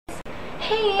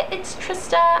Hey, it's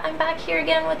Trista. I'm back here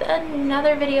again with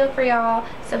another video for y'all.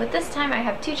 So at this time I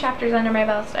have 2 chapters under my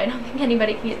belt, so I don't think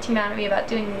anybody can get too mad at me about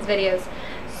doing these videos.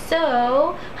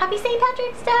 So, happy St.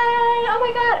 Patrick's Day! Oh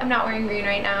my god, I'm not wearing green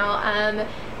right now.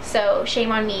 So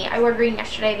shame on me. I wore green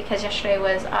yesterday because yesterday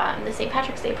was the St.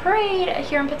 Patrick's Day parade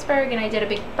here in Pittsburgh, and I did a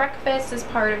big breakfast as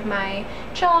part of my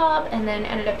job, and then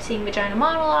ended up seeing Vagina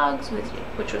Monologues,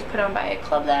 which was put on by a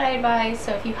club that I advise.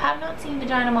 So if you have not seen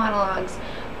Vagina Monologues,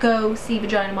 go see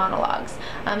Vagina Monologues.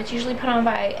 It's usually put on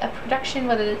by a production,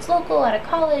 whether it's local, at a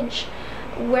college,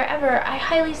 wherever. I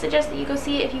highly suggest that you go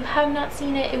see it if you have not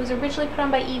seen it. It was originally put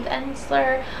on by Eve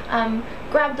Ensler.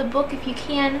 Grab the book if you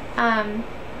can.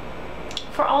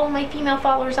 For all of my female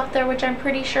followers out there, which I'm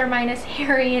pretty sure minus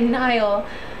Harry and Niall,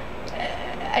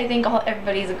 I think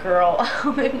everybody's a girl.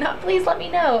 If not, please let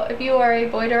me know if you are a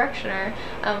boy directioner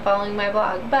following my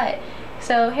blog. But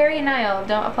so Harry and Niall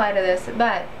don't apply to this,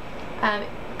 but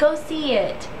go see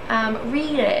it,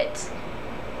 read it,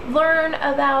 learn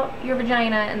about your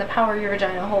vagina and the power your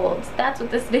vagina holds. That's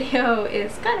what this video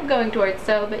is kind of going towards.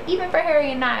 So, but even for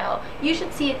Harry and Niall, you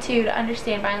should see it too, to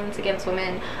understand violence against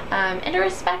women, and to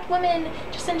respect women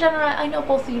just in general. I know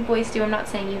both of you boys do, I'm not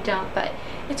saying you don't, but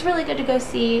it's really good to go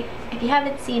see. If you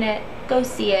haven't seen it, go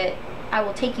see it. I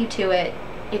will take you to it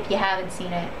if you haven't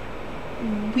seen it.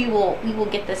 We will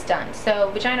get this done. So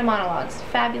Vagina Monologues,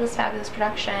 fabulous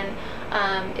production.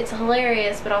 It's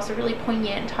hilarious but also really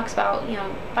poignant, and talks about, you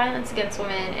know, violence against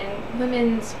women and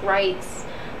women's rights,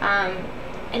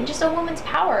 and just a woman's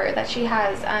power that she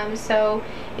has. So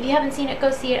if you haven't seen it, go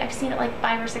see it. I've seen it like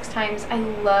 5 or 6 times. I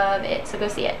love it, so go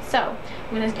see it. So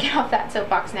I'm gonna get off that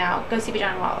soapbox now. Go see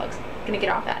Vagina Monologues. I'm gonna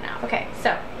get off that now. Okay,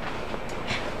 so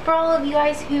for all of you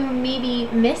guys who maybe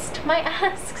missed my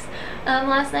asks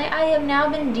last night, I have now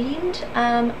been deemed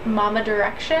Mama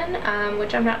Direction,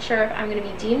 which I'm not sure if I'm going to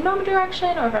be deemed Mama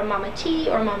Direction or if I'm Mama T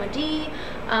or Mama D.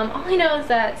 All I know is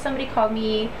that somebody sent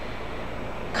me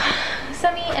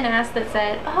an ask that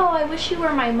said, "Oh, I wish you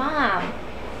were my mom."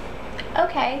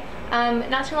 Okay.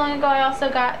 Not too long ago I also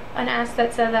got an ask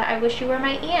that said that I wish you were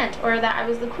my aunt, or that I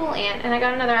was the cool aunt, and I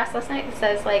got another ask last night that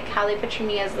says like how they picture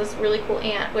me as this really cool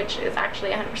aunt, which is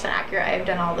actually 100% accurate. I have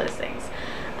done all those things.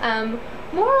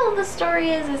 Moral of the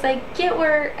story is I get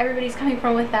where everybody's coming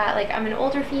from with that. Like, I'm an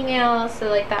older female, so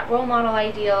like that role model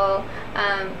ideal,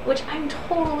 which I'm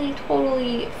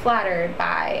totally flattered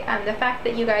by. The fact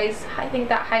that you guys think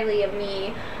that highly of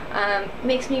me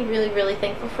makes me really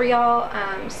thankful for y'all.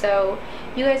 So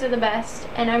you guys are the best,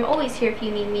 and I'm always here if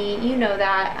you need me. You know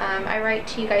that. I write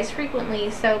to you guys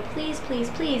frequently, so please,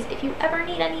 if you ever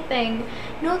need anything,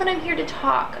 know that I'm here to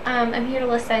talk. I'm here to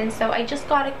listen. So I just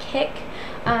got a Kick.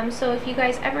 So if you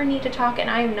guys ever need to talk and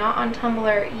I am not on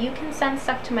Tumblr, you can send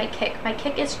stuff to my Kick. My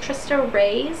Kick is Trista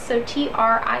Raes, so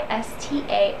TRISTARAES,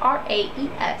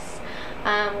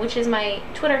 which is my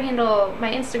Twitter handle,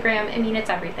 my Instagram. I mean, it's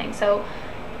everything. So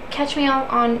catch me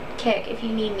on Kick if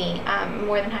you need me. I'm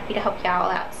more than happy to help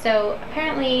y'all out. So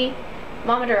apparently,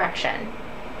 Mama Direction.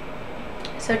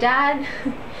 So Dad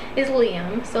is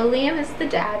Liam. So Liam is the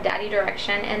dad, Daddy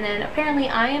Direction, and then apparently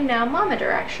I am now Mama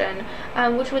Direction,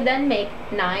 which would then make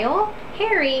Niall,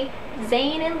 Harry,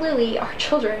 Zane, and Louie our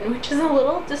children, which is a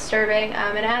little disturbing.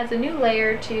 It adds a new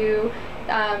layer to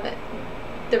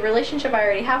the relationship I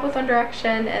already have with One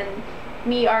Direction, and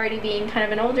me already being kind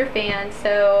of an older fan.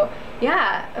 So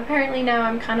yeah, apparently now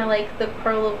I'm kind of like the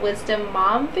pearl of wisdom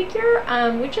mom figure,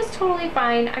 which is totally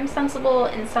fine. I'm sensible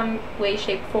in some way,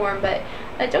 shape, form, but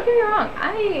don't get me wrong,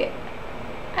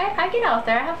 I get out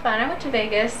there, I have fun. I went to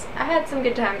Vegas. I had some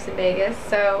good times in Vegas,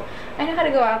 so I know how to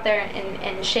go out there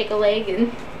and shake a leg.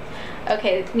 And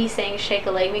okay, me saying shake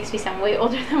a leg makes me sound way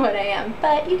older than what I am,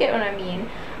 but you get what I mean.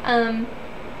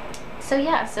 So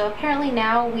yeah, so apparently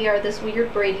now we are this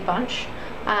weird Brady bunch.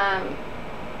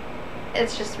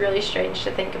 It's just really strange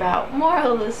to think about.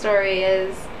 Moral of the story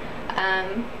is,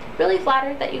 really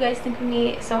flattered that you guys think of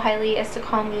me so highly as to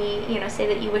call me, you know, say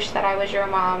that you wish that I was your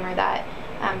mom, or that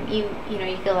you know,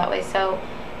 you feel that way. So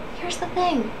here's the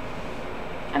thing,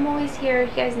 I'm always here,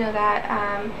 you guys know that.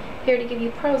 Here to give you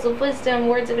pearls of wisdom,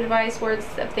 words of advice, words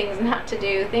of things not to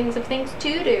do, things of things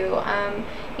to do,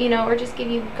 you know, or just give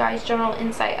you guys general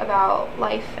insight about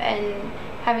life and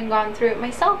having gone through it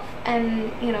myself.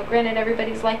 And, you know, granted,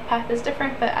 everybody's life path is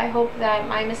different, but I hope that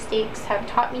my mistakes have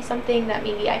taught me something that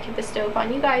maybe I can bestow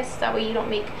upon you guys, so that way you don't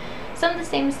make some of the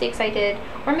same mistakes I did,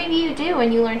 or maybe you do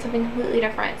and you learn something completely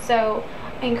different. So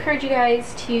I encourage you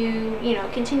guys to, you know,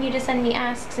 continue to send me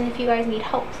asks, and if you guys need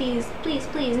help, please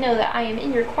know that I am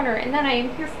in your corner and that I am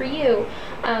here for you.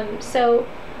 So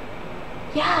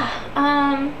yeah,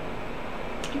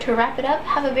 to wrap it up,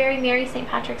 have a very Merry St.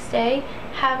 Patrick's Day.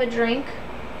 Have a drink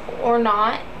or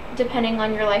not, depending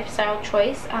on your lifestyle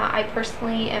choice. I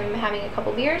personally am having a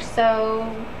couple beers,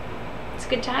 so it's a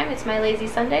good time. It's my lazy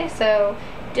Sunday, so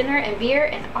dinner and beer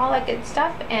and all that good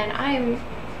stuff, and I'm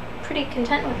pretty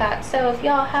content with that. So if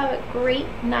y'all have a great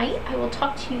night, I will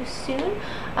talk to you soon,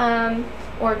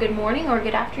 or good morning or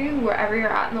good afternoon, wherever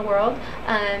you're at in the world.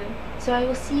 So I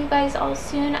will see you guys all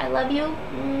soon. I love you.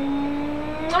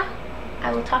 Mwah.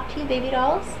 I will talk to you baby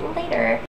dolls later.